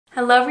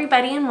Hello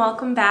everybody and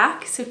welcome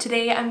back. So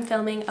today I'm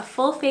filming a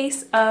full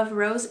face of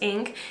rose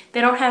ink.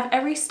 They don't have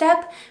every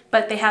step,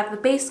 but they have the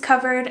base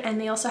covered and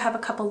they also have a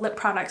couple lip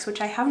products,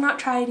 which I have not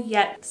tried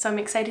yet. So I'm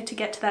excited to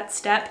get to that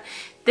step.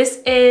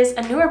 This is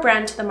a newer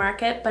brand to the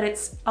market, but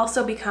it's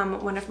also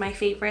become one of my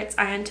favorites.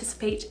 I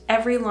anticipate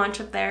every launch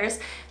of theirs.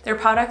 Their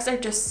products are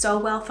just so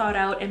well thought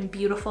out and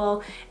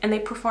beautiful, and they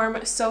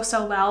perform so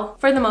well.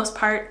 For the most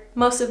part,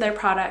 most of their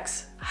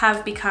products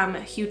have become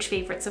huge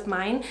favorites of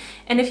mine.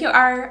 And if you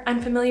are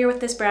unfamiliar with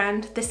this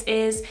brand, this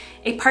is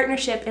a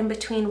partnership in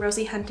between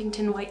Rosie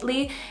Huntington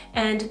Whiteley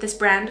and this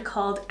brand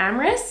called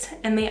Amorous,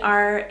 and they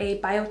are a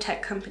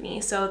biotech company.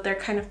 So they're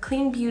kind of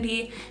clean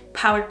beauty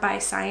powered by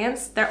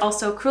science. They're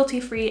also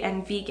cruelty-free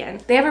and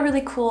vegan. They have a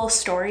really cool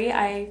story.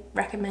 I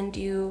recommend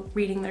you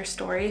reading their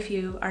story if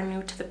you are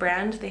new to the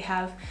brand. They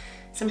have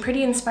some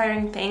pretty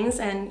inspiring things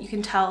and you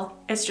can tell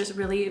it's just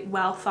really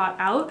well thought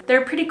out.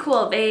 They're pretty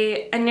cool.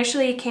 They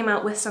initially came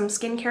out with some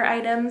skincare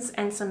items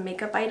and some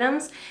makeup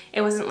items.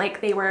 It wasn't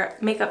like they were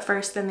makeup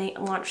first, then they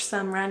launched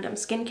some random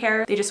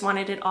skincare. They just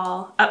wanted it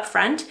all up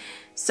front.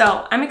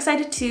 So I'm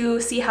excited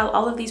to see how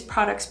all of these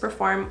products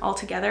perform all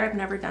together. I've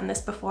never done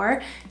this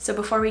before. So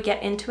before we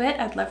get into it,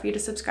 I'd love for you to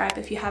subscribe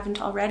if you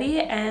haven't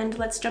already, and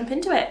let's jump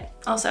into it.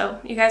 Also,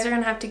 you guys are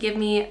gonna have to give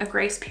me a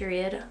grace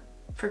period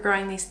for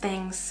growing these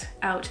things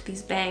out,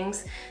 these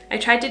bangs. I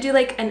tried to do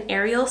like an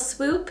aerial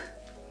swoop.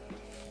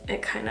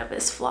 It kind of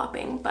is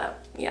flopping,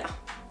 but yeah,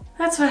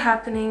 that's what's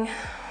happening.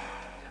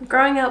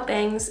 Growing out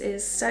bangs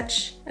is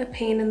such a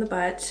pain in the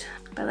butt,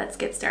 but let's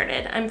get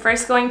started. I'm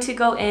first going to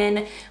go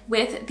in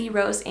with the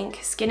Rose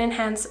Inc Skin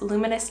Enhance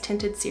Luminous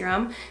Tinted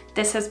Serum.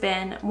 This has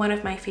been one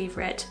of my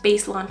favorite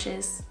base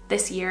launches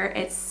this year.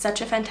 It's such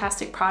a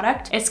fantastic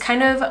product. It's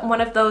kind of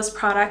one of those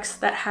products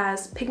that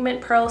has pigment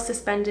pearl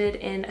suspended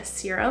in a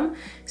serum,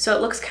 so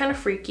it looks kind of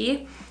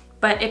freaky,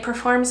 but it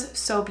performs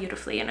so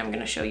beautifully, and I'm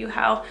gonna show you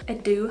how I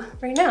do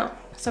right now.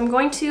 So I'm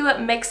going to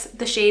mix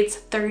the shades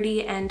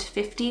 30 and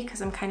 50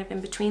 because I'm kind of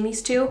in between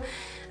these two.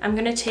 I'm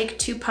gonna take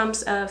 2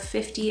 pumps of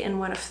 50 and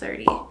 1 of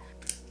 30. I'm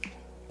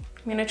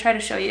gonna try to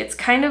show you. It's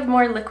kind of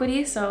more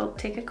liquidy, so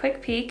take a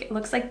quick peek. It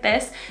looks like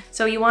this.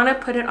 So you wanna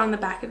put it on the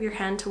back of your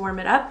hand to warm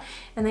it up,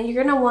 and then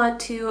you're gonna want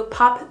to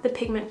pop the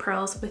pigment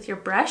pearls with your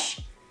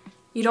brush.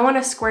 You don't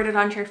wanna squirt it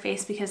onto your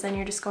face because then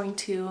you're just going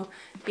to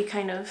be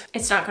kind of,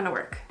 it's not gonna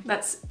work.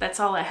 That's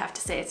all I have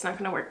to say. It's not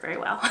gonna work very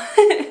well.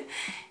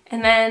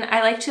 And then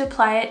I like to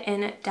apply it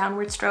in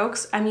downward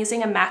strokes. I'm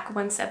using a MAC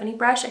 170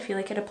 brush. I feel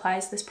like it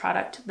applies this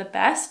product the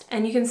best.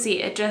 And you can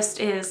see it just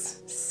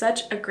is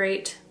such a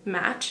great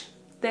match.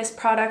 This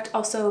product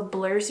also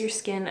blurs your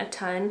skin a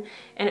ton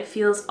and it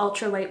feels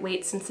ultra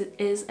lightweight since it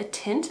is a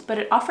tint, but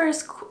it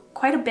offers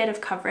quite a bit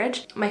of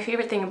coverage. My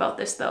favorite thing about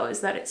this though is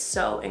that it's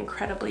so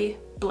incredibly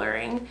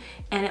blurring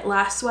and it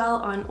lasts well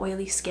on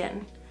oily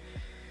skin.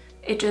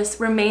 It just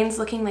remains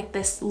looking like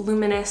this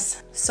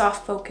luminous,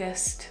 soft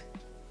focused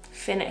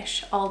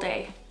finish all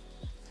day.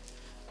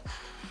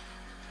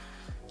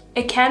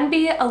 It can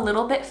be a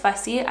little bit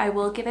fussy, I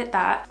will give it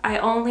that. I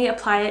only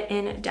apply it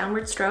in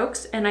downward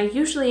strokes and I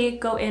usually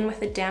go in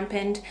with a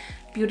dampened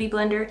beauty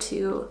blender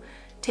to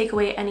take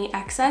away any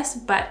excess,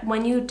 but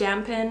when you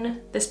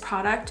dampen this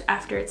product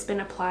after it's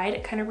been applied,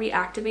 it kind of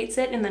reactivates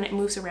it and then it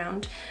moves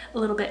around a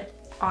little bit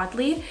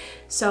oddly.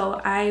 So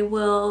I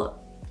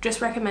will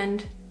just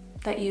recommend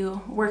that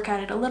you work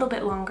at it a little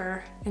bit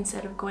longer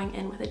instead of going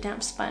in with a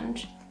damp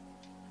sponge.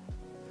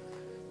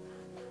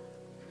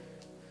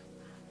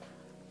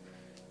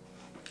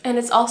 And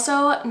it's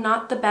also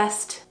not the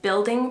best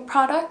building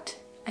product.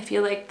 I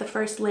feel like the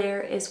first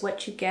layer is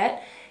what you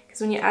get, because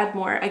when you add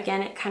more,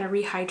 again, it kind of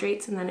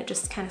rehydrates and then it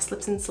just kind of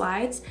slips and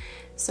slides.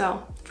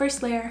 So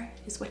first layer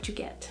is what you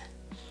get.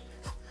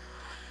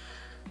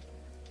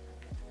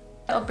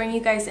 I'll bring you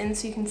guys in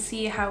so you can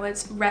see how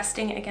it's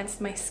resting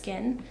against my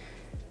skin.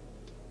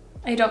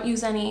 I don't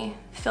use any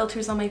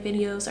filters on my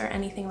videos or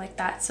anything like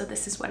that, so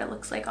this is what it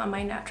looks like on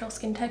my natural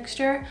skin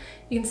texture.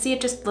 You can see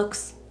it just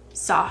looks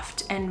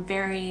soft and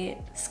very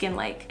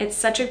skin-like. It's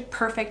such a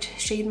perfect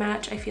shade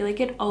match. I feel like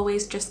it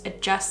always just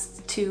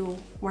adjusts to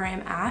where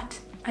I'm at.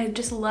 I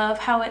just love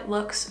how it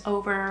looks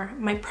over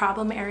my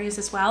problem areas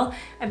as well.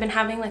 I've been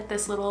having like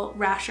this little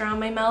rash around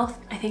my mouth.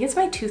 I think it's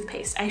my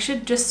toothpaste. I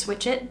should just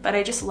switch it, but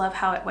I just love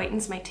how it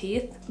whitens my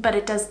teeth. But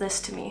it does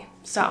this to me,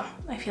 so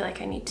I feel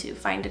like I need to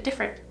find a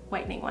different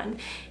whitening one.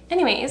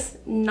 Anyways,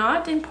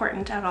 not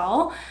important at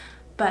all,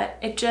 but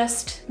it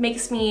just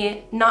makes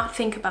me not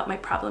think about my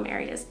problem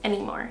areas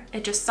anymore.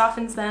 It just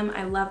softens them.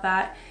 I love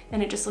that.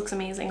 And it just looks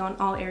amazing on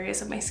all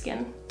areas of my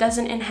skin.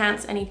 Doesn't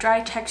enhance any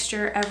dry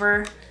texture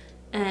ever,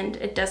 and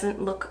it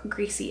doesn't look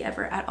greasy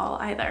ever at all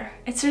either.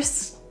 It's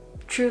just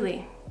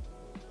truly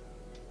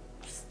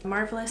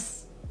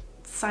marvelous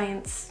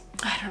science.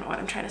 I don't know what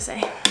I'm trying to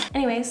say.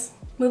 Anyways,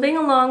 moving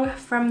along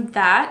from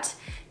that,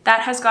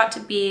 that has got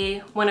to be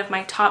one of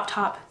my top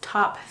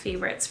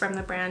favorites from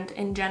the brand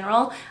in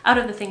general, out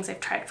of the things I've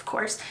tried, of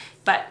course,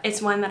 but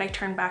it's one that I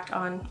turn back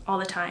on all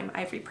the time.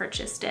 I've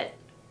repurchased it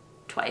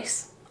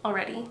twice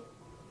already.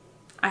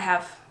 I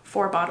have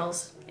 4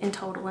 bottles in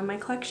total in my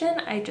collection.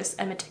 I just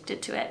am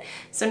addicted to it.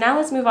 So now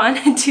let's move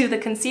on to the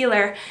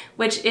concealer,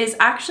 which is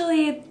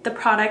actually the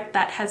product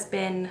that has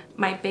been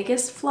my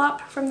biggest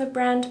flop from the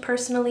brand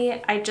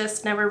personally. I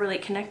just never really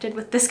connected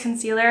with this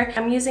concealer.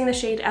 I'm using the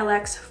shade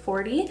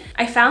LX40.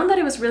 I found that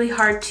it was really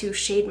hard to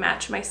shade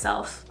match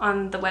myself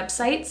on the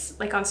websites,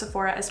 like on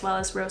Sephora as well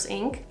as Rose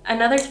Inc.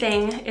 Another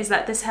thing is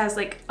that this has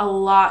like a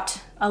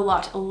lot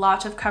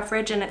of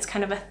coverage, and it's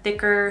kind of a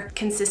thicker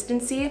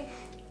consistency,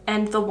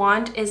 and the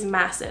wand is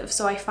massive.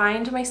 So I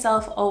find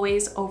myself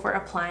always over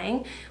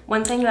applying.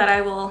 One thing that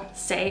I will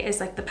say is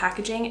like the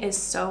packaging is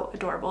so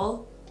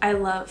adorable. I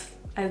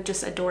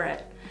just adore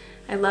it.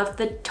 I love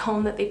the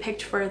tone that they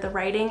picked for the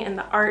writing and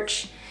the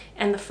arch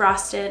and the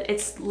frosted.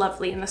 It's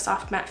lovely, and the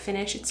soft matte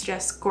finish, it's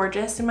just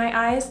gorgeous in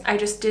my eyes. I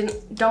just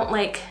don't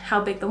like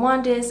how big the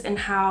wand is and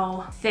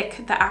how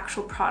thick the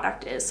actual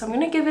product is. So I'm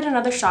gonna give it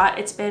another shot.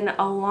 It's been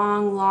a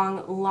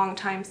long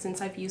time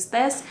since I've used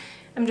this.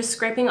 I'm just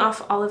scraping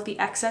off all of the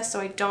excess so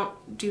I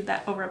don't do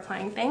that over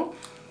applying thing.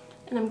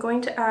 And I'm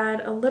going to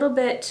add a little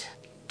bit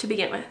to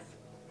begin with,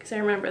 because I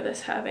remember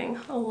this having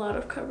a lot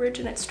of coverage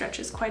and it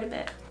stretches quite a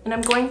bit. And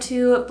I'm going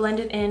to blend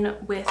it in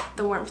with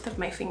the warmth of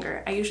my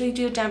finger. I usually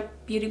do a damp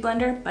beauty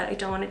blender, but I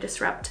don't want to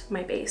disrupt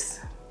my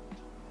base.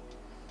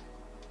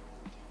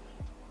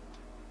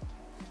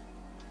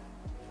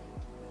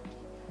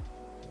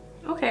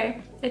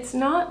 Okay, it's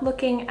not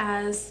looking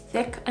as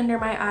thick under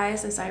my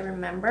eyes as I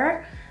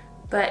remember,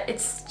 but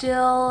it's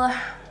still,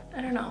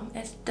 I don't know,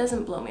 it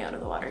doesn't blow me out of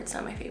the water. It's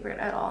not my favorite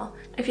at all.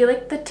 I feel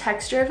like the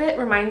texture of it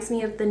reminds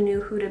me of the new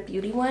Huda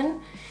Beauty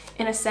one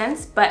in a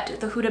sense, but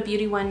the Huda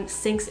Beauty one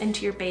sinks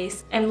into your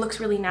base and looks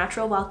really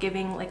natural while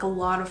giving like a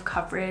lot of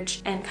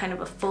coverage and kind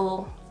of a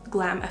full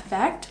glam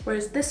effect.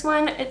 Whereas this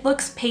one, it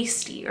looks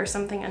pasty or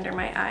something under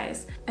my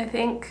eyes. I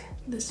think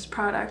this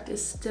product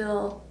is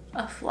still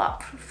a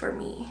flop for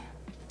me.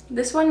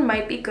 This one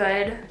might be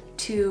good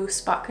to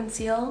spot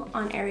conceal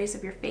on areas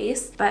of your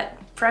face, but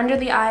for under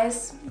the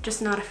eyes,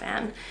 just not a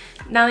fan.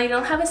 Now they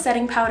don't have a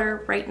setting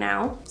powder right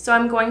now, so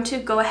I'm going to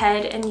go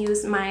ahead and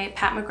use my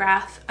Pat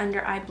McGrath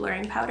under eye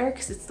blurring powder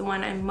because it's the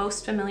one I'm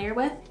most familiar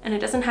with, and it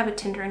doesn't have a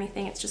tint or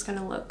anything. It's just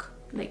gonna look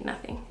like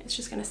nothing. It's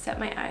just gonna set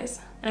my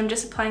eyes. And I'm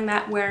just applying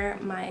that where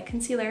my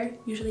concealer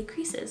usually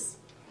creases.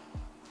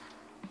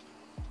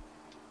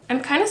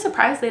 I'm kind of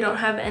surprised they don't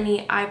have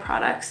any eye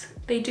products.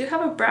 They do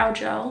have a brow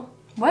gel.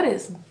 What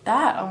is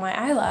that on my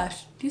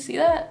eyelash? Do you see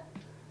that?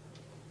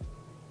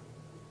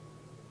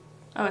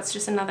 Oh, it's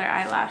just another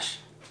eyelash.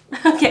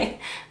 Okay,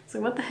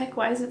 so what the heck,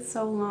 why is it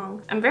so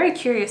long? I'm very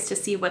curious to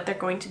see what they're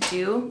going to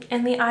do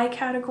in the eye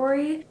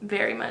category.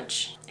 Very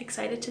much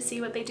excited to see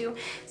what they do.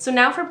 So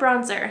now for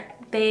bronzer.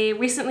 They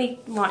recently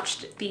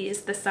launched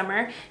these this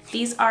summer.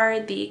 These are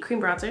the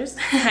cream bronzers.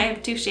 I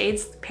have two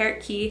shades,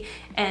 Parrot Key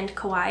and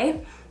Kauai.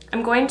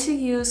 I'm going to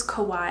use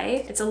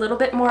Kauai. It's a little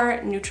bit more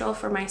neutral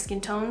for my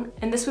skin tone,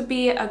 and this would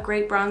be a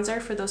great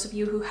bronzer for those of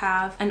you who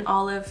have an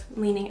olive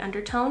leaning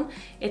undertone.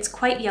 It's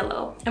quite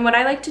yellow. And what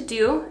I like to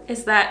do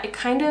is that it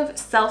kind of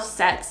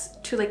self-sets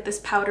to like this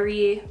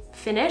powdery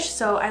finish.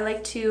 So I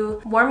like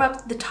to warm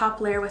up the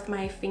top layer with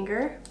my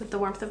finger, with the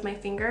warmth of my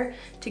finger,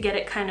 to get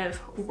it kind of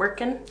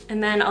working.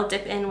 And then I'll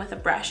dip in with a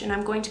brush, and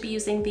I'm going to be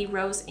using the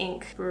Rose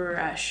Inc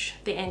brush,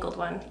 the angled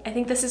one. I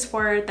think this is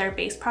for their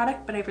base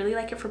product, but I really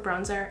like it for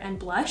bronzer and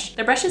blush.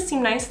 Their brushes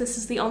seem nice. This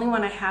is the only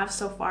one I have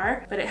so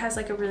far, but it has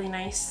like a really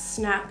nice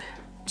snap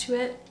to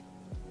it.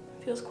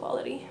 Feels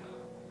quality.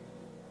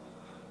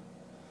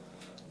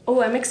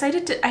 Oh, I'm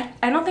excited to,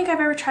 I don't think I've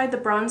ever tried the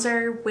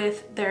bronzer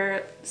with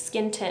their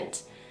skin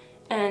tint.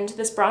 And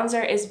this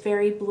bronzer is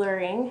very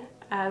blurring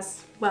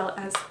as well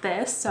as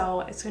this,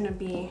 so it's gonna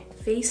be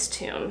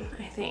Facetune,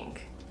 I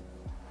think.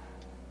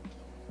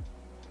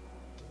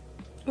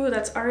 Ooh,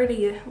 that's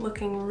already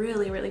looking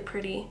really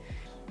pretty.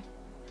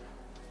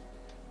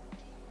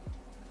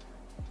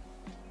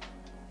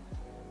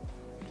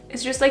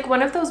 It's just like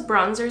one of those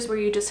bronzers where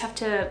you just have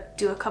to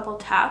do a couple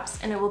taps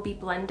and it will be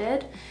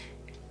blended,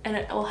 and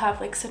it will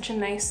have like such a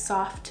nice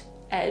soft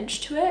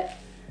edge to it.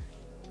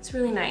 It's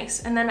really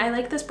nice. And then I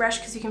like this brush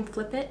because you can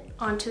flip it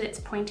onto its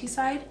pointy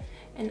side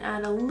and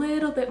add a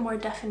little bit more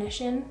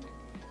definition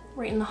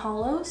right in the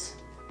hollows.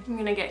 I'm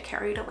gonna get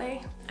carried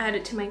away. Add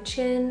it to my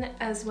chin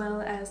as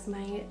well as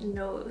my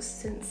nose.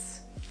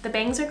 Since the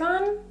bangs are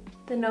gone,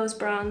 the nose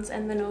bronze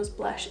and the nose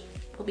blush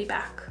will be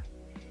back.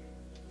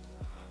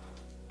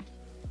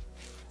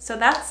 So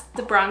that's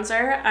the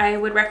bronzer. I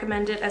would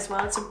recommend it as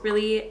well. It's a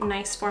really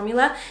nice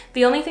formula.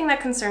 The only thing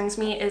that concerns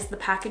me is the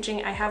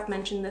packaging. I have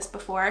mentioned this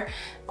before,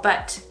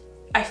 but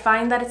I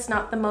find that it's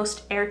not the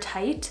most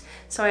airtight,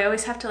 so I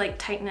always have to like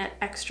tighten it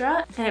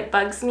extra, and it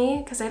bugs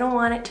me because I don't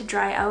want it to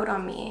dry out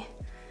on me.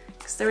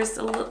 Because there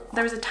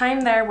was a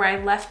time there where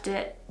I left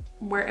it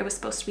where it was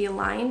supposed to be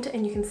aligned,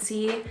 and you can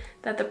see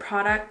that the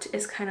product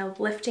is kind of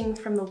lifting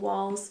from the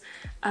walls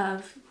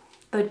of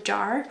the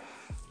jar,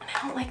 and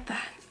I don't like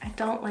that. I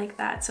don't like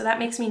that, so that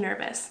makes me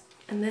nervous,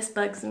 and this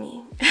bugs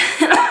me.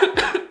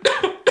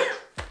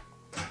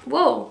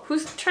 Whoa,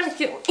 who's trying to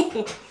kill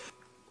me?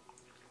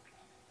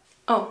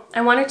 Oh,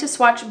 I wanted to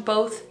swatch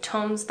both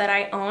tones that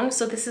I own.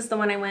 So this is the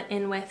one I went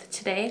in with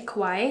today,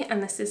 Kauai,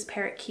 and this is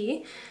Parrot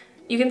Key.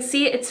 You can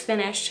see its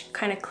finish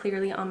kind of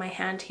clearly on my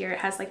hand here. It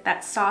has like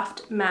that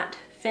soft matte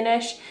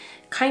finish.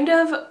 Kind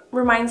of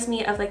reminds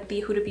me of like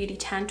the Huda Beauty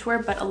Tan Tour,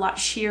 but a lot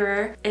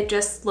sheerer. It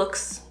just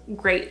looks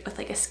great with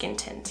like a skin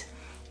tint.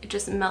 It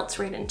just melts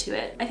right into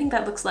it. I think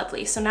that looks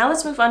lovely. So now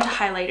let's move on to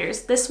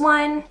highlighters. This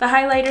one, the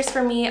highlighters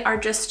for me are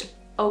just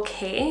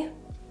okay.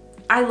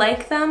 I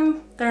like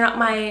them. They're not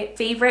my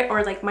favorite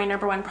or like my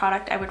 #1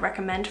 product I would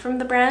recommend from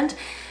the brand,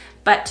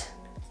 but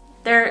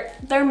they're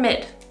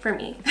mid for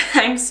me.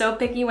 I'm so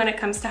picky when it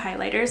comes to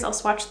highlighters. I'll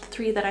swatch the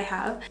 3 that I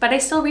have, but I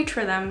still reach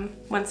for them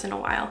once in a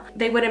while.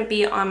 They wouldn't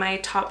be on my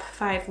top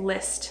 5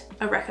 list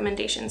of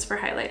recommendations for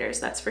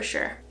highlighters, that's for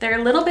sure. They're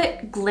a little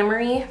bit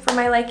glimmery for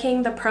my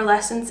liking. The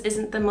pearlescence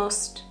isn't the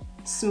most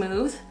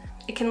smooth.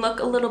 It can look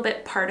a little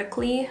bit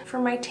particly for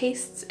my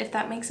tastes, if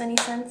that makes any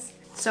sense.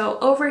 So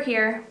over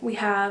here we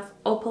have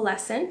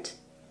Opalescent.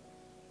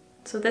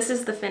 So this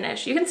is the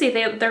finish. You can see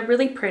they're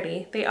really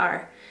pretty, they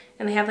are.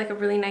 And they have like a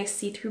really nice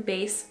see-through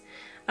base.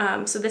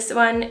 So this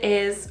one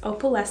is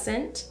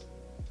Opalescent.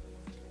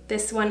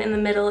 This one in the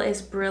middle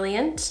is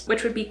Brilliant,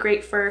 which would be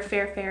great for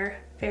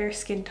fair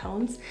skin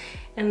tones.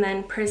 And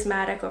then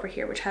Prismatic over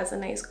here, which has a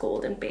nice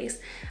golden base.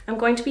 I'm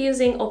going to be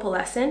using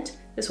Opalescent.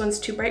 This one's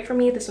too bright for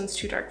me, this one's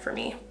too dark for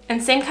me.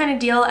 And same kind of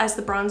deal as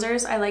the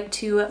bronzers, I like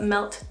to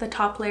melt the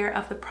top layer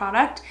of the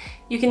product.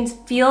 You can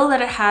feel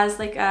that it has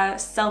like a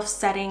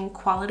self-setting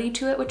quality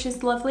to it, which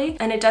is lovely.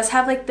 And it does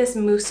have like this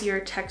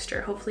moussier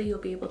texture. Hopefully you'll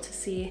be able to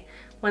see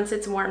once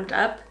it's warmed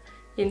up.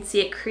 You can see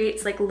it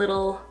creates like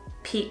little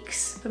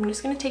peaks. So I'm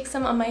just gonna take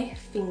some on my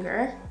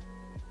finger.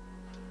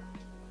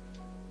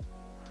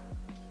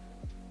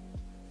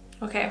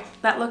 Okay,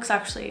 that looks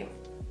actually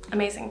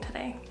amazing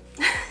today.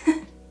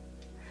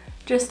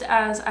 Just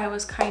as I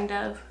was kind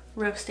of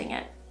roasting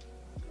it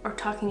or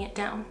talking it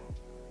down.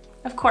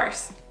 Of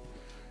course.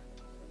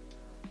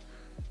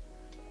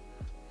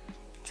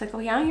 It's like, oh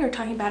yeah, you're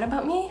talking bad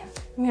about me?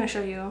 I'm gonna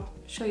show you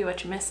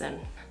what you're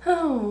missing.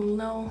 Oh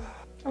no.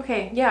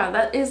 Okay, yeah,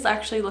 that is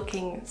actually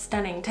looking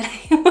stunning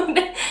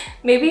today.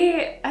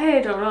 Maybe,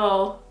 I don't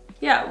know.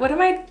 Yeah,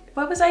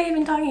 what was I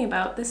even talking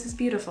about? This is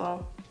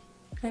beautiful.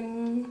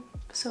 I'm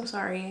so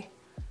sorry.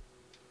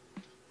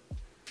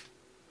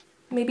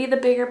 Maybe the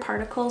bigger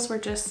particles were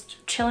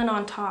just chilling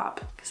on top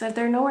because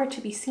they're nowhere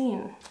to be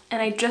seen.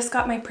 And I just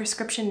got my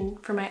prescription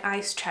for my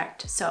eyes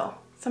checked, so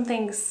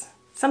something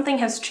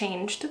has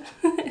changed.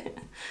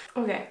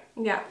 Okay,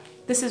 yeah,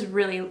 this is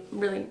really,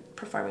 really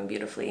performing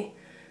beautifully.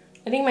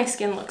 I think my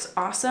skin looks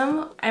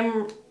awesome.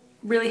 I'm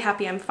really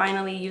happy I'm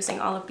finally using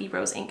all of the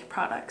Rose Inc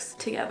products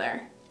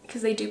together,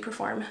 because they do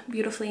perform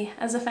beautifully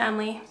as a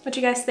family. What do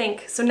you guys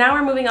think? So now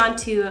we're moving on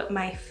to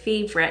my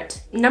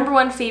favorite,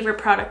 #1 favorite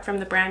product from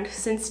the brand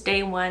since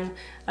day one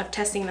of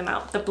testing them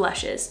out, the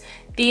blushes.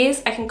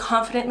 These, I can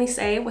confidently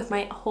say with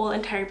my whole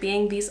entire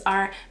being, these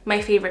are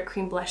my favorite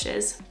cream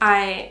blushes.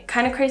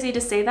 Kind of crazy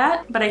to say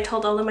that, but I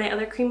told all of my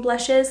other cream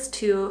blushes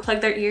to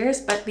plug their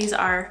ears, but these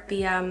are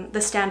the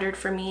standard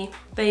for me.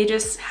 They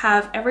just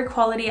have every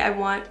quality I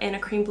want in a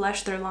cream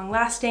blush. They're long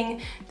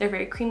lasting, they're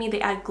very creamy, they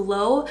add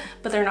glow,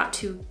 but they're not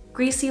too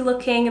greasy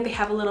looking. They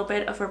have a little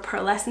bit of a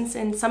pearlescence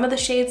in some of the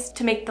shades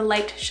to make the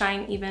light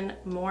shine even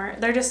more.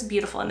 They're just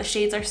beautiful and the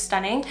shades are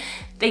stunning.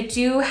 They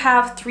do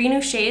have 3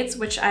 new shades,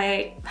 which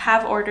I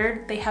have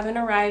ordered. They haven't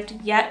arrived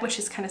yet, which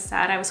is kind of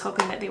sad. I was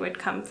hoping that they would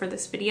come for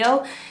this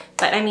video,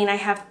 but I mean, I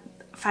have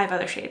 5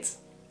 other shades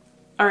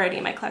already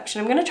in my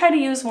collection. I'm gonna try to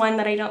use one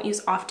that I don't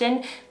use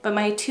often, but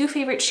my 2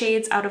 favorite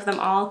shades out of them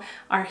all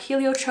are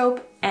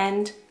Heliotrope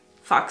and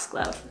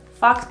Foxglove.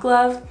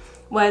 Foxglove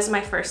was my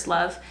first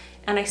love,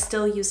 and I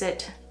still use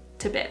it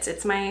to bits.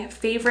 It's my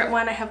favorite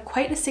one. I have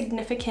quite a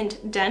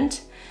significant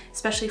dent,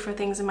 especially for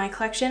things in my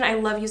collection. I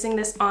love using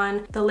this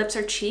on the lips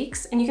or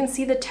cheeks, and you can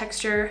see the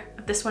texture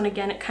of this one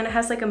again. It kind of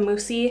has like a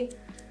moussey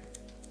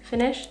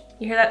finish.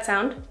 You hear that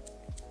sound?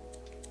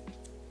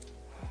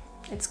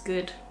 It's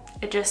good.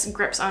 It just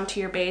grips onto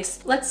your base.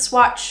 Let's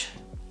swatch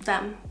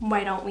them,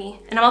 why don't we?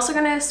 And I'm also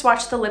gonna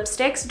swatch the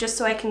lipsticks just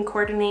so I can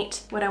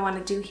coordinate what I want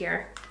to do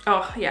here.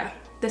 Oh yeah,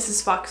 this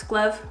is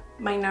Foxglove,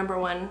 my number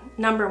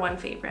one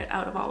favorite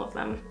out of all of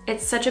them.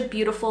 It's such a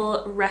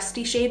beautiful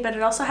rusty shade, but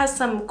it also has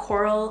some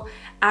coral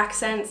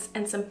accents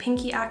and some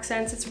pinky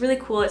accents. It's really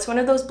cool. It's one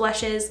of those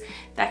blushes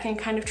that can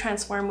kind of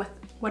transform with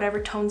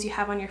whatever tones you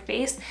have on your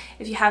face.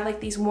 If you have like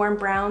these warm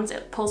browns,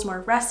 it pulls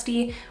more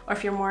rusty, or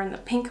if you're more in the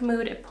pink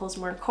mood, it pulls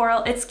more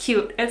coral. It's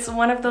cute. It's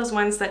one of those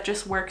ones that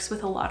just works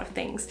with a lot of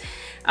things.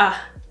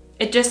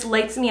 It just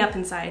lights me up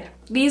inside.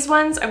 These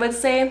ones, I would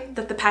say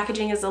that the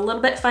packaging is a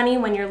little bit funny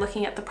when you're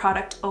looking at the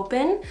product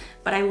open,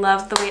 but I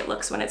love the way it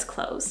looks when it's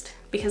closed,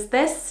 because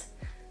this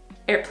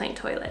airplane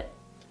toilet,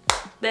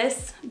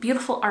 this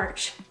beautiful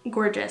arch,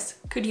 gorgeous,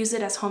 could use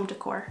it as home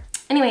decor.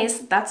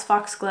 Anyways, that's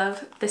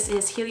Foxglove. This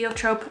is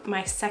Heliotrope,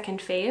 my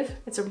second fave.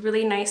 It's a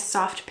really nice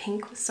soft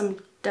pink with some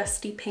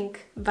dusty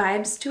pink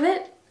vibes to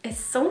it. It's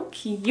so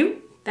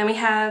cute. Then we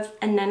have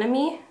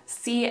Anemone,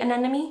 Sea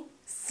Anemone,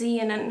 See,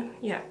 and then,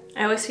 yeah,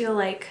 I always feel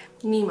like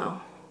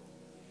Nemo.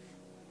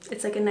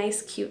 It's like a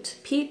nice, cute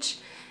peach.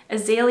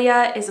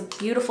 Azalea is a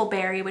beautiful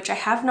berry, which I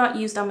have not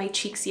used on my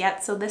cheeks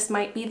yet, so this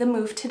might be the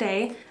move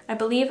today. I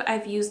believe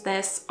I've used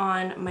this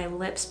on my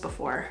lips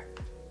before,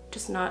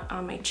 just not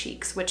on my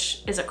cheeks,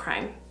 which is a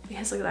crime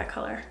because look at that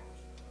color.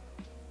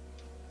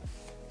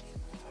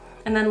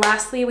 And then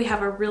lastly, we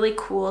have a really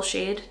cool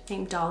shade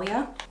named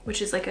Dahlia,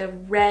 which is like a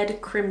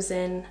red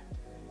crimson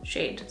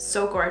shade.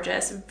 So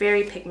gorgeous,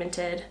 very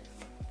pigmented.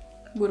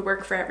 Would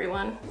work for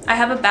everyone. I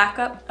have a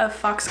backup of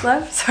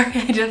foxglove. Sorry,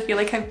 I just feel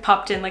like I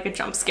popped in like a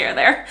jump scare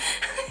there.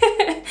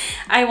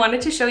 I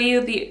wanted to show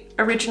you the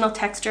original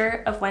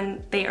texture of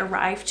when they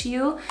arrive to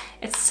you.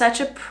 It's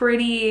such a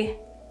pretty,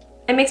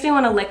 it makes me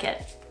want to lick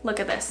it. Look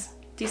at this.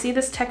 Do you see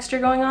this texture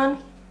going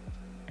on?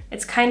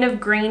 It's kind of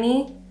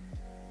grainy.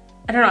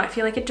 I don't know, I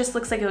feel like it just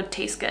looks like it would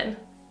taste good.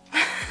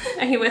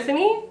 Are you with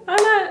me on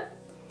that?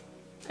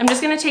 I'm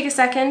just gonna take a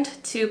second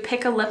to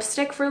pick a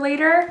lipstick for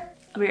later.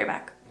 I'll be right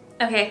back.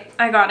 Okay,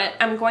 I got it.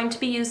 I'm going to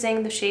be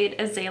using the shade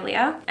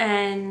Azalea,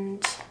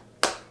 and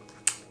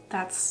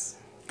that's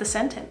the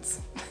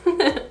sentence.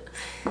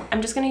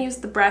 I'm just gonna use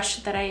the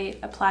brush that I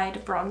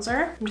applied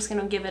bronzer. I'm just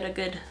gonna give it a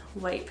good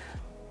wipe.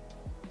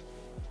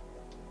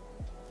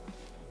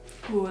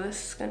 Ooh,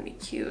 this is gonna be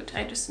cute.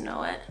 I just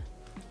know it.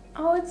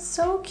 Oh, it's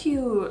so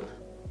cute.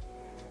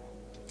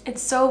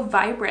 It's so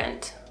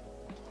vibrant.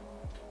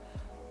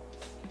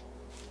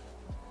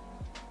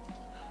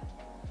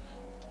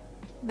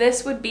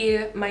 This would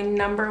be my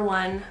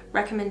 #1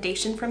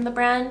 recommendation from the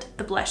brand,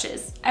 the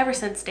blushes. Ever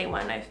since day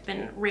one, I've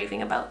been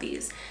raving about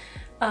these.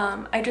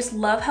 I just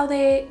love how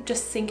they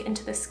just sink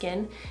into the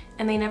skin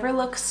and they never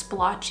look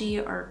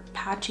splotchy or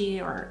patchy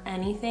or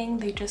anything.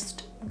 They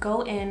just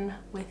go in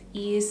with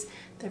ease.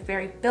 They're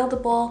very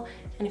buildable,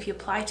 and if you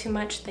apply too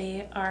much,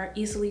 they are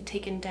easily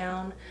taken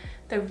down.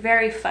 They're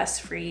very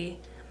fuss-free.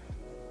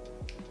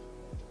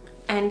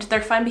 And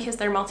they're fun because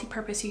they're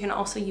multi-purpose. You can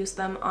also use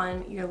them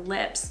on your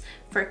lips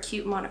for a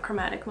cute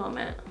monochromatic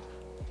moment.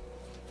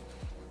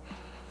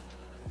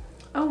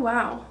 Oh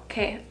wow,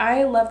 okay,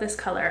 I love this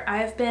color.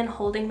 I've been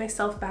holding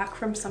myself back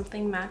from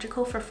something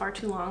magical for far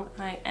too long.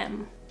 I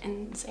am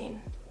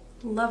insane.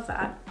 Love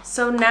that.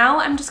 So now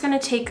I'm just gonna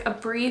take a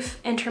brief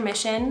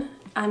intermission.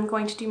 I'm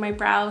going to do my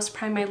brows,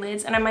 prime my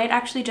lids, and I might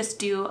actually just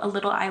do a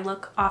little eye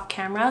look off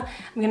camera.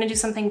 I'm gonna do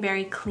something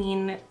very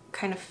clean,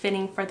 kind of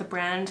fitting for the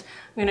brand.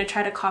 I'm gonna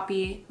try to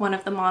copy one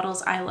of the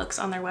models' eye looks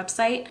on their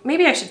website.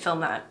 Maybe I should film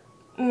that.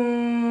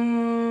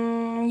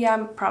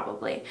 Yeah,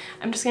 probably.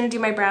 I'm just gonna do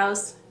my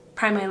brows,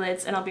 prime my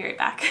lids, and I'll be right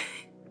back.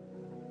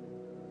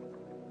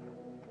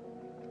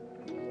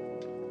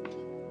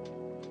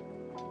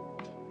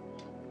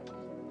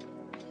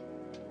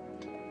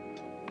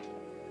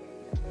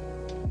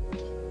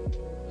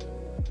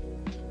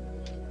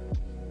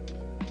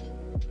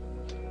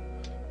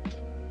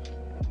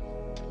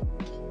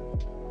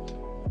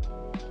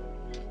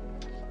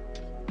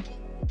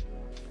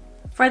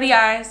 For the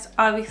eyes,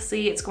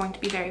 obviously it's going to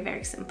be very,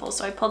 very simple.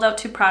 So I pulled out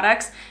 2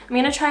 products. I'm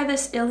gonna try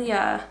this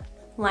Ilia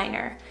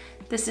liner.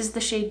 This is the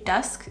shade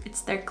Dusk.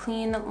 It's their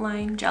clean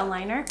line gel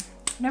liner.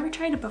 I've never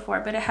tried it before,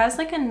 but it has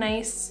like a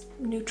nice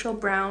neutral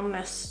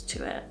brownness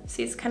to it.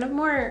 See, it's kind of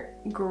more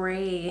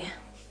gray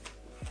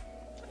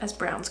as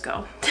browns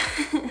go.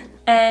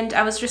 And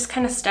I was just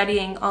kind of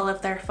studying all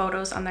of their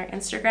photos on their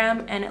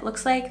Instagram, and it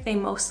looks like they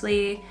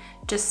mostly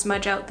just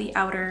smudge out the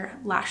outer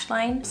lash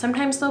line.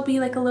 Sometimes there'll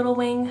be like a little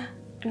wing.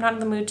 I'm not in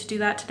the mood to do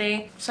that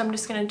today, so I'm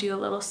just gonna do a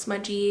little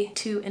smudgy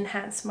to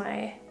enhance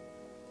my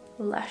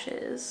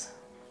lashes.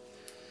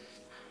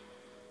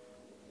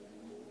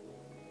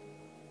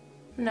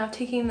 I'm now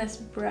taking this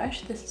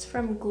brush. This is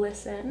from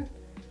Glisten.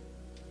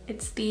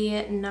 It's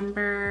the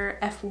number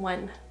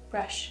F1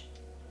 brush.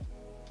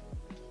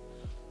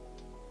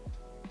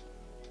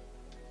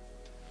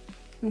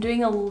 I'm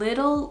doing a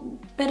little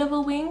bit of a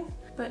wing,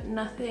 but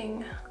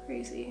nothing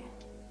crazy.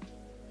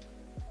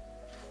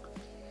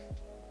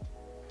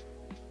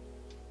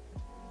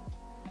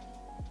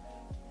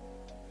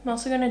 I'm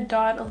also gonna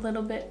dot a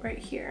little bit right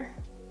here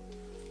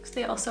because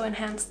they also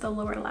enhance the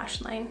lower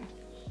lash line.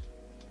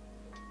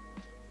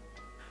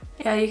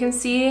 Yeah, you can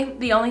see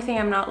the only thing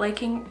I'm not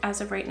liking as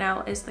of right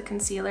now is the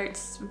concealer.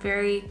 It's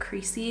very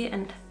creasy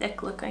and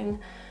thick looking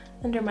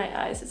under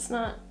my eyes. It's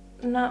not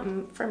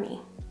for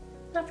me.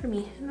 Not for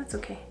me, and that's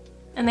okay.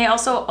 And they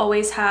also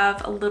always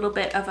have a little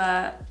bit of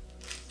a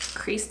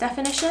crease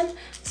definition.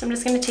 So I'm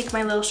just gonna take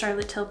my little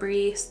Charlotte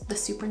Tilbury, the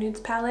Super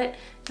Nudes palette,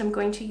 and I'm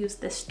going to use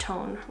this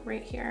tone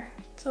right here.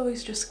 It's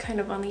always just kind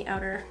of on the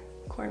outer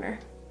corner.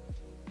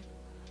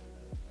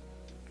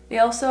 They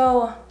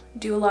also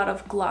do a lot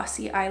of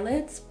glossy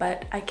eyelids,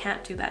 but I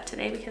can't do that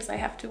today because I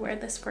have to wear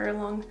this for a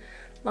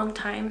long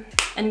time.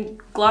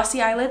 And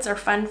glossy eyelids are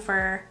fun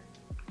for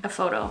a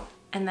photo.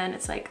 And then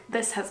it's like,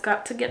 this has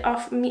got to get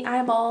off me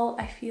eyeball.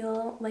 I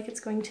feel like it's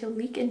going to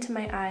leak into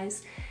my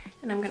eyes,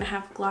 and I'm gonna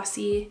have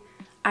glossy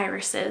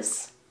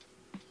irises.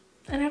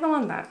 And I don't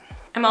want that.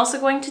 I'm also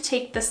going to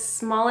take the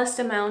smallest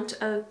amount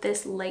of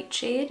this light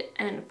shade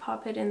and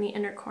pop it in the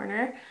inner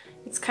corner.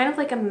 It's kind of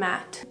like a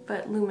matte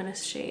but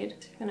luminous shade.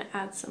 So I'm gonna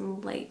add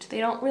some light. They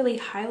don't really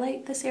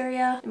highlight this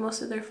area in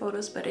most of their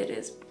photos, but it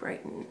is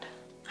brightened.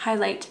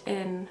 Highlight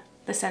in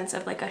the sense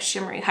of like a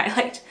shimmery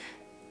highlight.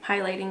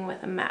 Highlighting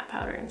with a matte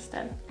powder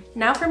instead.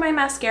 Now for my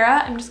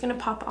mascara, I'm just gonna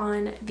pop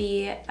on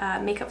the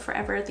Makeup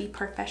Forever, the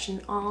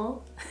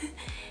Professional,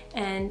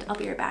 and I'll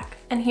be right back.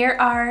 And here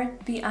are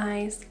the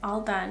eyes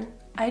all done.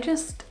 I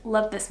just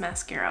love this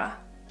mascara.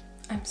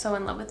 I'm so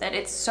in love with it.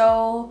 It's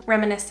so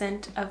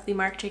reminiscent of the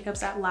Marc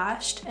Jacobs At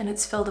Lashed, and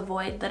it's filled a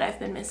void that I've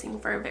been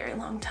missing for a very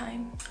long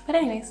time. But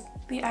anyways,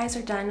 the eyes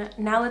are done.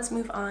 Now let's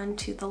move on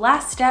to the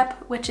last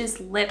step, which is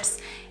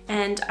lips.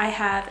 And I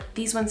have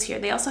these ones here.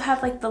 They also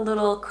have like the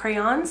little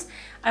crayons.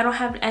 I don't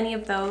have any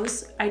of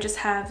those. I just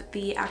have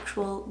the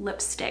actual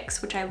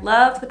lipsticks, which I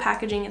love. The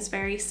packaging is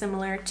very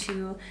similar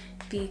to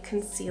the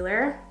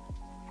concealer.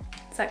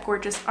 It's that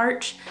gorgeous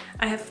arch.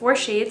 I have 4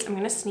 shades. I'm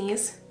gonna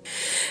sneeze.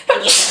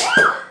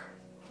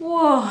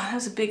 Whoa, that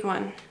was a big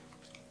one.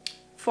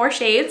 4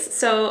 shades.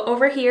 So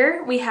over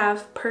here we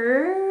have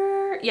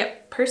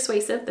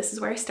Persuasive. This is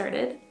where I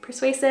started.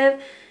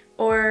 Persuasive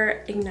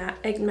or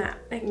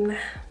Ignatic.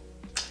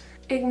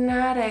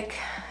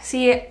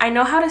 See, I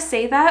know how to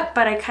say that,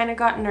 but I kind of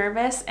got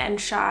nervous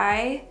and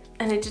shy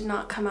and it did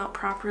not come out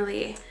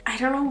properly. I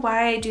don't know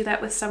why I do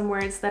that with some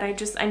words that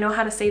I know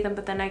how to say them,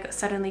 but then I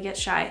suddenly get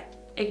shy.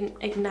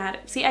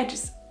 Ignatic. See,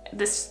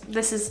 this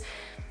is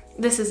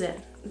it.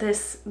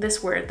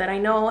 This word that I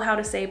know how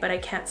to say, but I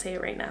can't say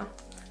it right now.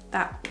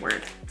 That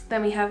word.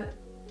 Then we have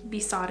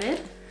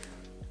Besotted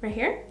right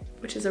here,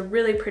 which is a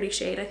really pretty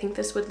shade. I think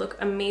this would look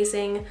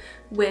amazing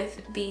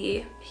with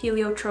the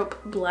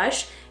Heliotrope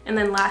blush. And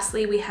then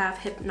lastly, we have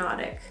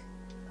Hypnotic,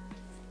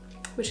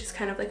 which is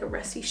kind of like a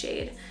rusty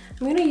shade.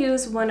 I'm gonna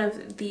use one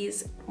of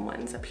these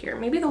ones up here.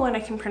 Maybe the one I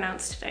can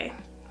pronounce today.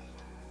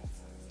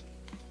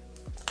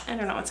 I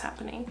don't know what's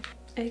happening.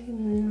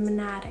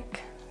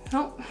 Hypnotic.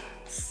 Nope,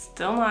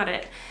 still not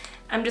it.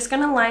 I'm just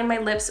gonna line my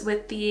lips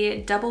with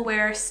the Double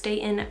Wear Stay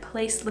in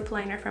Place lip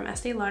liner from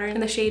Estée Lauder in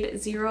the shade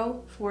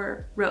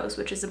 04 Rose,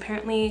 which is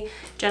apparently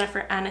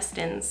Jennifer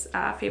Aniston's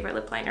favorite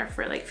lip liner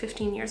for like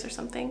 15 years or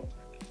something.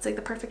 It's like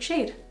the perfect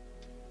shade.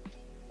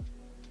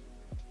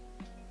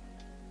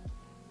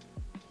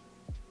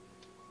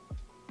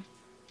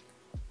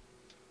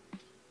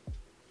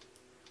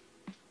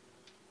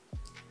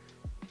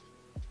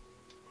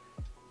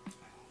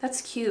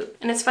 That's cute.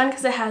 And it's fun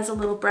because it has a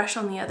little brush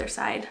on the other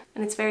side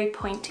and it's very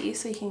pointy,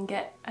 so you can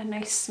get a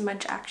nice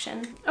smudge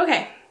action.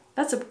 Okay,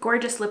 that's a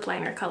gorgeous lip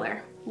liner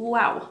color.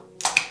 Wow.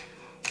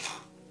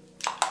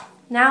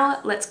 Now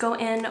let's go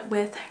in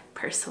with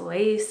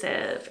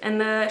Persuasive.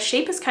 And the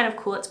shape is kind of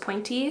cool, it's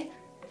pointy.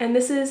 And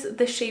this is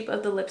the shape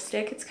of the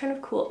lipstick. It's kind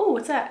of cool. Oh,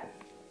 what's that?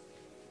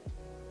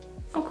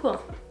 Oh,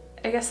 cool.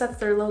 I guess that's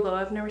their logo.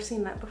 I've never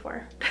seen that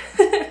before.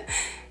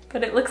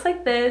 But it looks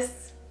like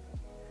this.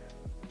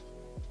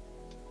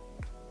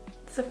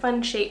 It's a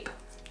fun shape.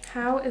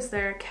 How is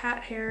there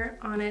cat hair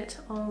on it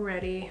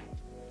already?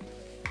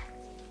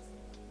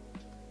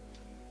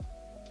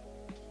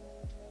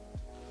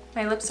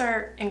 My lips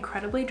are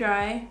incredibly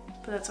dry,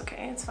 but that's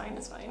okay. It's fine,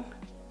 it's fine.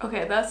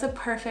 Okay, that's a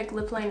perfect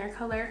lip liner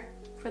color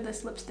for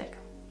this lipstick.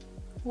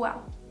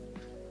 Wow.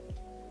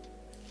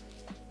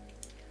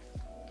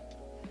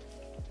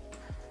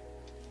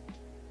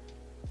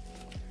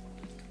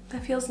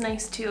 That feels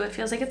nice too. It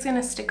feels like it's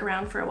gonna stick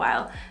around for a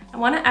while. I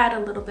want to add a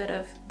little bit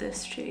of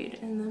this shade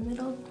in the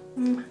middle.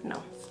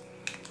 No.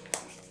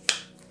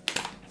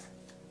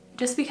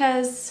 Just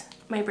because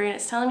my brain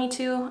is telling me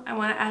to, I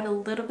want to add a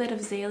little bit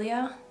of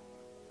Azalea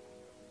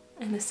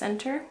in the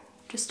center,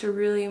 just to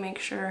really make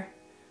sure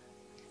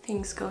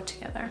things go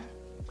together.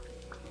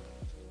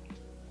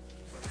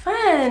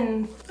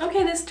 Fun!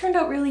 Okay, this turned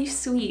out really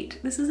sweet.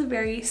 This is a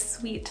very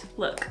sweet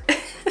look.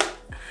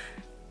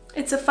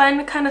 It's a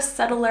fun, kind of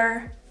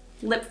subtler,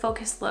 lip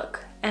focused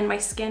look, and my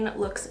skin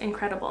looks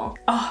incredible.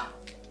 Oh,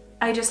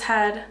 I just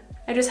had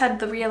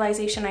the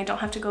realization I don't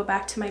have to go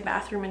back to my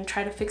bathroom and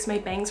try to fix my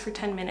bangs for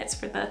 10 minutes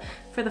for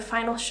the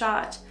final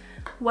shot.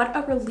 What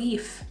a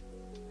relief.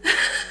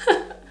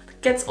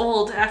 It gets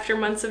old after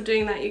months of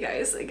doing that, you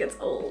guys. It gets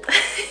old.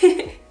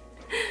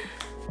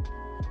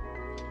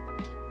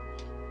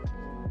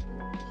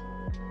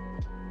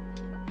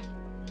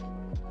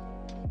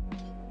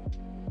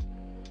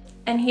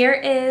 And here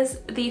is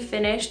the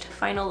finished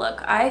final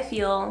look. I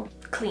feel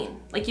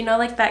clean. Like, you know,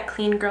 like that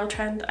clean girl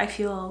trend? I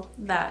feel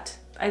that.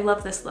 I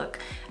love this look.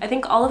 I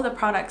think all of the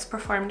products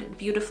performed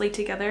beautifully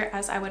together,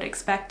 as I would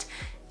expect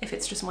if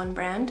it's just one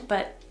brand,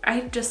 but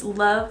I just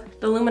love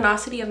the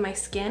luminosity of my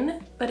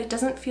skin, but it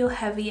doesn't feel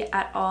heavy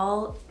at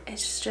all.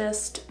 It's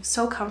just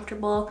so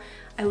comfortable.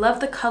 I love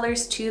the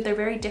colors too. They're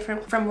very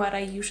different from what I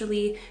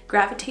usually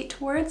gravitate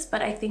towards,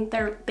 but I think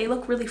they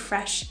look really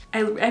fresh.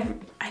 I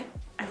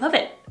love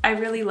it. I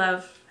really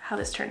love how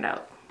this turned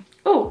out.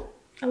 Oh,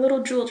 a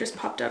little jewel just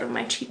popped out of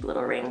my cheap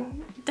little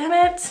ring. Damn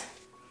it.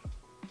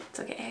 It's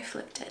okay, I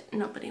flipped it.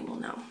 Nobody will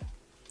know,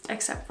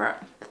 except for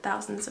the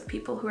thousands of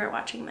people who are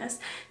watching this.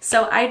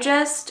 So I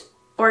just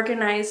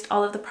organized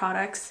all of the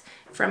products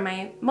from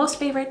my most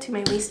favorite to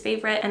my least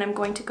favorite, and I'm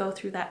going to go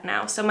through that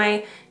now. So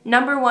my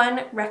number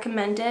one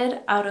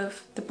recommended out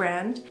of the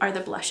brand are the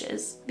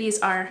blushes. These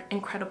are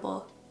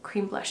incredible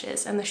cream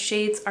blushes, and the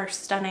shades are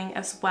stunning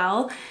as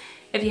well.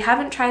 If you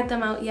haven't tried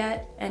them out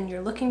yet and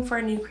you're looking for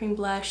a new cream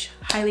blush,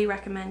 highly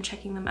recommend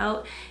checking them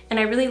out. And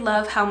I really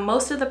love how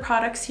most of the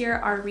products here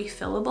are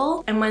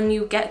refillable, and when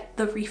you get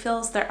the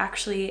refills, they're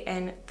actually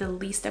in the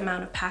least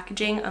amount of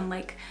packaging,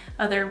 unlike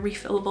other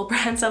refillable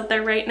brands out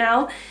there right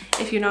now.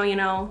 If you know, you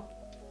know,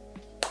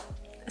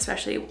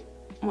 especially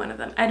one of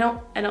them. I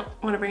don't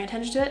want to bring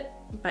attention to it,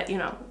 but you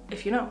know,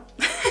 if you know.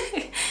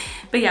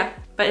 But yeah,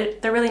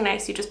 they're really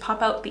nice. You just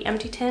pop out the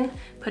empty tin,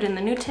 put in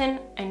the new tin,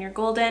 and you're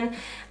golden.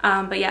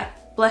 But yeah,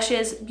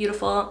 blushes,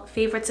 beautiful.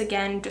 Favorites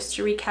again, just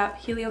to recap,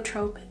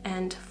 Heliotrope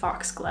and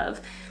Foxglove.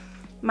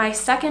 My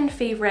second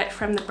favorite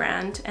from the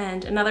brand,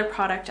 and another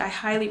product I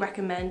highly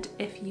recommend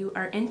if you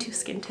are into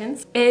skin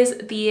tints, is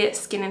the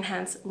Skin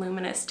Enhance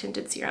Luminous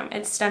Tinted Serum.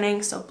 It's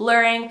stunning, so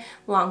blurring,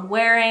 long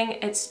wearing.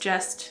 It's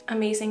just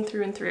amazing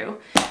through and through.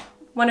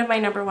 One of my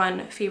number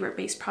one favorite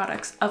base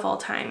products of all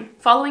time.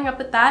 Following up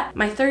with that,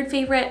 my third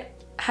favorite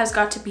has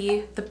got to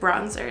be the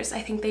bronzers. I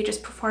think they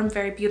just perform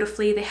very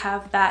beautifully. They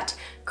have that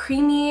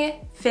creamy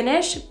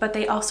finish, but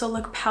they also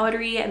look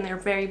powdery and they're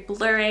very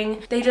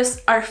blurring. They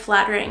just are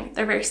flattering.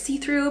 They're very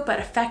see-through but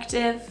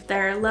effective.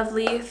 They're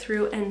lovely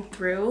through and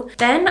through.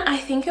 Then I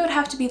think it would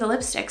have to be the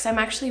lipsticks. I'm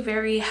actually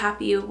very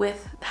happy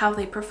with how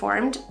they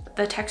performed.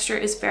 The texture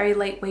is very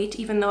lightweight,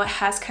 even though it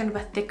has kind of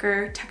a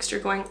thicker texture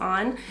going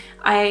on.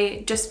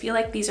 I just feel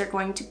like these are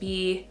going to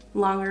be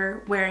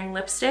longer wearing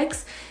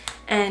lipsticks.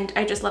 And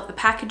I just love the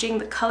packaging.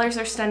 The colors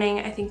are stunning.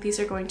 I think these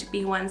are going to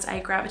be ones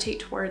I gravitate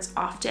towards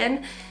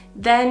often.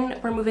 Then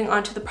we're moving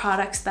on to the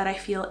products that I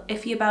feel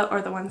iffy about,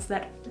 or the ones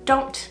that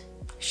don't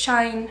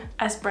shine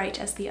as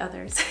bright as the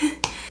others.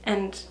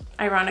 And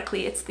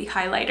ironically, it's the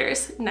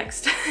highlighters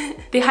next.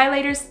 The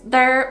highlighters,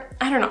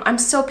 I don't know, I'm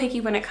so picky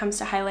when it comes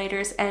to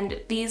highlighters,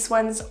 and these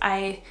ones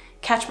I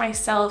catch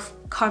myself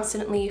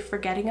constantly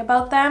forgetting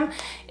about them.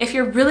 If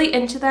you're really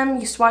into them,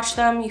 you swatch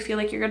them, you feel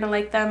like you're gonna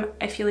like them,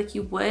 I feel like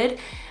you would.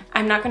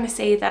 I'm not gonna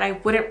say that I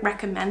wouldn't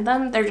recommend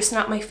them. They're just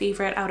not my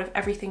favorite out of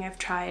everything I've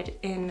tried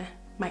in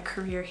my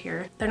career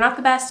here. They're not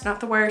the best, not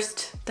the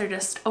worst. They're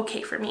just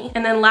okay for me.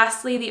 And then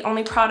lastly, the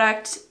only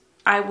product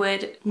I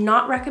would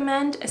not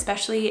recommend,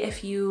 especially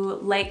if you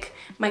like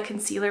my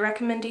concealer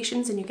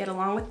recommendations and you get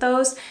along with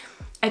those,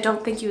 I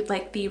don't think you would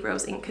like the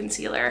Rose Inc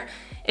concealer.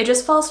 It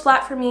just falls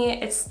flat for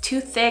me. It's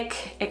too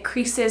thick. It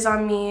creases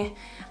on me.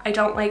 I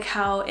don't like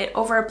how it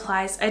over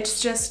applies.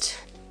 It's just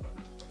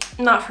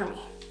not for me.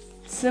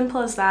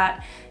 Simple as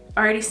that.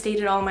 Already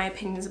stated all my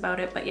opinions about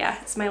it, but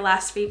yeah, it's my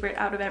last favorite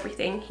out of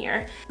everything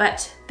here.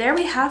 But there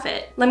we have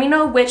it. Let me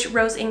know which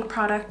Rose Inc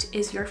product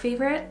is your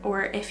favorite,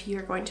 or if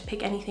you're going to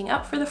pick anything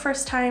up for the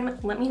first time,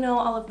 let me know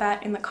all of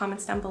that in the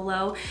comments down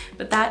below.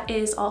 But that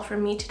is all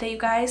from me today, you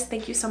guys.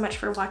 Thank you so much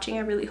for watching.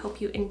 I really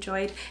hope you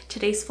enjoyed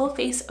today's full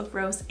face of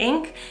Rose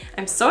Inc.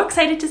 I'm so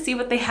excited to see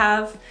what they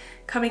have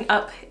coming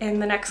up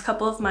in the next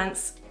couple of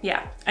months.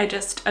 Yeah, I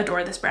just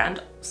adore this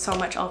brand so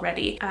much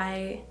already.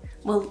 I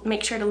will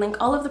make sure to link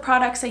all of the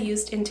products I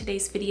used in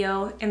today's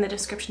video in the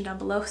description down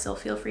below, so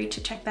feel free to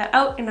check that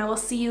out, and I will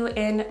see you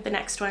in the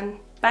next one.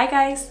 Bye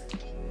guys!